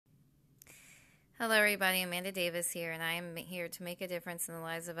Hello, everybody. Amanda Davis here, and I am here to make a difference in the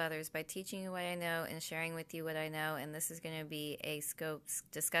lives of others by teaching you what I know and sharing with you what I know. And this is going to be a scope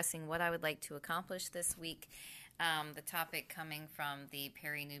discussing what I would like to accomplish this week. The topic coming from the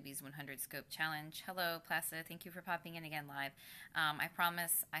PeriNewbies 100 Scope Challenge. Hello, Placid. Thank you for popping in again live. I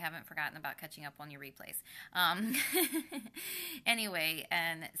promise I haven't forgotten about catching up on your replays. Anyway,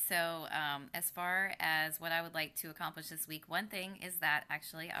 and so as far as what I would like to accomplish this week, one thing is that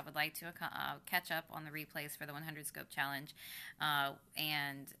actually I would like to catch up on the replays for the 100 Scope Challenge.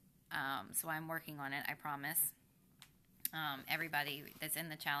 So I'm working on it, I promise. Everybody that's in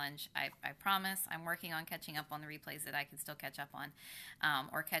the challenge, I promise I'm working on catching up on the replays that I can still catch up on,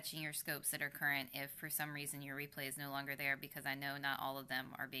 or catching your scopes that are current if for some reason your replay is no longer there, because I know not all of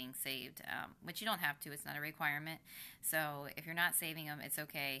them are being saved, which you don't have to. It's not a requirement. So if you're not saving them, it's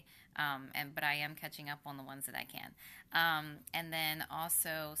okay. But I am catching up on the ones that I can. And then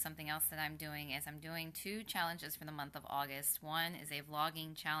also something else that I'm doing is I'm doing 2 challenges for the month of August. One is a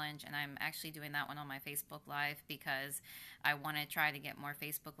vlogging challenge, and I'm actually doing that one on my Facebook Live because I want to try to get more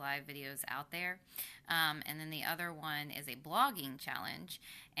Facebook Live videos out there. And then the other one is a blogging challenge,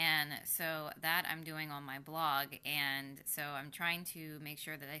 and so that I'm doing on my blog, and so I'm trying to make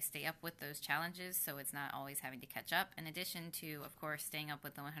sure that I stay up with those challenges so it's not always having to catch up, in addition to, of course, staying up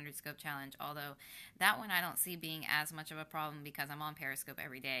with the 100 Scope Challenge, although that one I don't see being as much of a problem because I'm on Periscope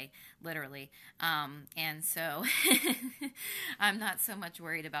every day, literally, and so I'm not so much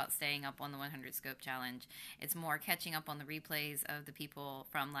worried about staying up on the 100 Scope Challenge. It's more catching up on the replays of the people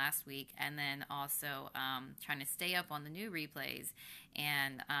from last week, and then also trying to stay up on the new replays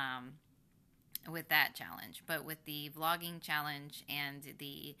and with that challenge. But with the vlogging challenge and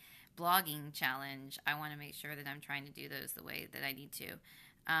the blogging challenge, I want to make sure that I'm trying to do those the way that I need to.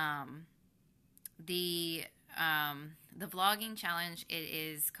 The vlogging challenge, it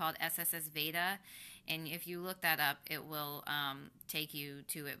is called SSS Veda, and if you look that up, it will take you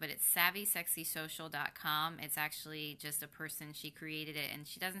to it. But it's SavvySexySocial.com. It's actually just a person. She created it, and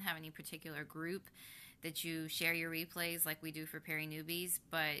she doesn't have any particular group that you share your replays like we do for PeriNewbies,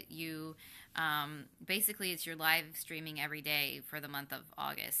 but you basically it's your live streaming every day for the month of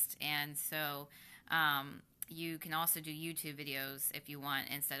August, and so you can also do YouTube videos if you want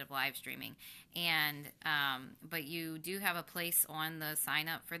instead of live streaming. And but you do have a place on the sign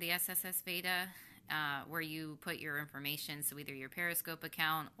up for the SSS Veda where you put your information, so either your Periscope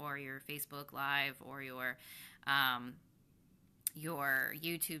account or your Facebook Live or your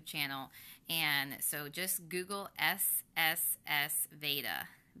YouTube channel. And so just Google SSS Veda,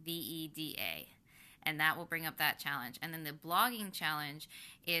 VEDA, and that will bring up that challenge. And then the blogging challenge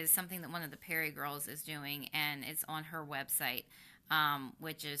is something that one of the Peri girls is doing, and it's on her website,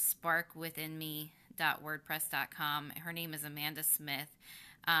 which is sparkwithinme.wordpress.com. Her name is Amanda Smith.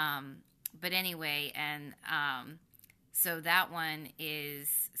 But anyway, and so that one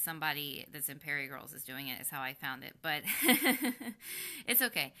is somebody that's in Peri Girls is doing it, is how I found it. But it's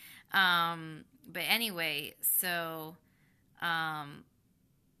okay. But anyway, so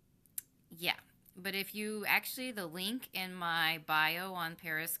yeah. But if you actually, the link in my bio on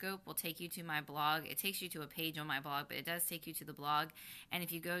Periscope will take you to my blog. It takes you to a page on my blog, but it does take you to the blog. And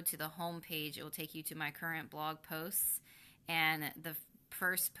if you go to the home page, it will take you to my current blog posts. And the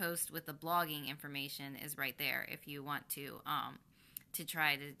first post with the blogging information is right there if you want to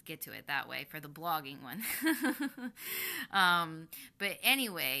try to get to it that way for the blogging one. But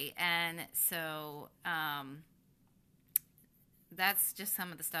anyway, and so that's just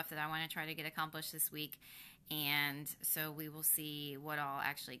some of the stuff that I want to try to get accomplished this week. And so we will see what all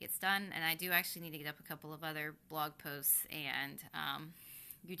actually gets done. And I do actually need to get up a couple of other blog posts and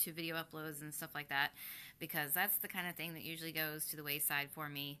YouTube video uploads and stuff like that, because that's the kind of thing that usually goes to the wayside for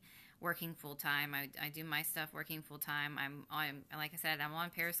me working full-time. I do my stuff working full-time. I'm like I said, I'm on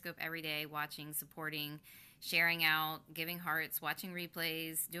Periscope every day, watching, supporting, sharing out, giving hearts, watching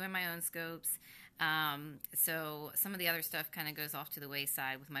replays, doing my own scopes. So some of the other stuff kind of goes off to the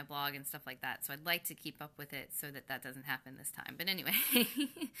wayside with my blog and stuff like that. So I'd like to keep up with it so that that doesn't happen this time. But anyway,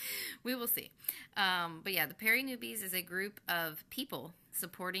 we will see. But yeah, the PeriNewbies is a group of people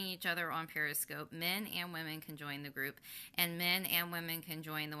supporting each other on Periscope. Men and women can join the group, and men and women can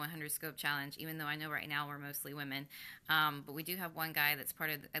join the 100 Scope Challenge, even though I know right now we're mostly women. But we do have one guy that's part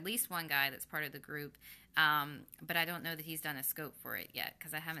of, at least one guy that's part of the group. But I don't know that he's done a scope for it yet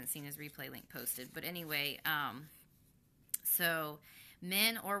because I haven't seen his replay link posted. But anyway, so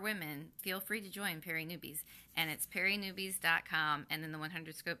men or women, feel free to join PeriNewbies. And it's PeriNewbies.com, and then the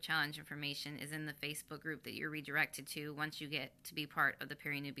 100 Scope Challenge information is in the Facebook group that you're redirected to once you get to be part of the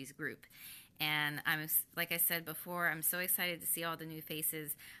PeriNewbies group. And like I said before, I'm so excited to see all the new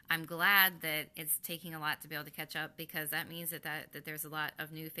faces. I'm glad that it's taking a lot to be able to catch up, because that means that there's a lot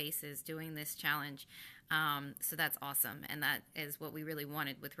of new faces doing this challenge. So that's awesome, and that is what we really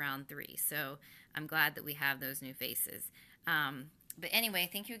wanted with round 3. So I'm glad that we have those new faces. But anyway,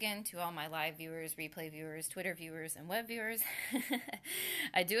 thank you again to all my live viewers, replay viewers, Twitter viewers, and web viewers.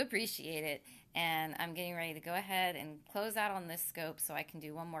 I do appreciate it. And I'm getting ready to go ahead and close out on this scope so I can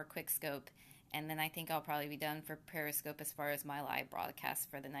do one more quick scope. And then I think I'll probably be done for Periscope as far as my live broadcast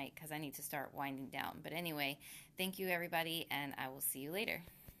for the night, because I need to start winding down. But anyway, thank you everybody, and I will see you later.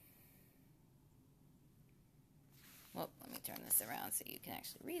 Well, let me turn this around so you can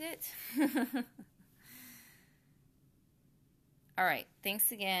actually read it. All right,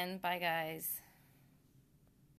 thanks again. Bye, guys.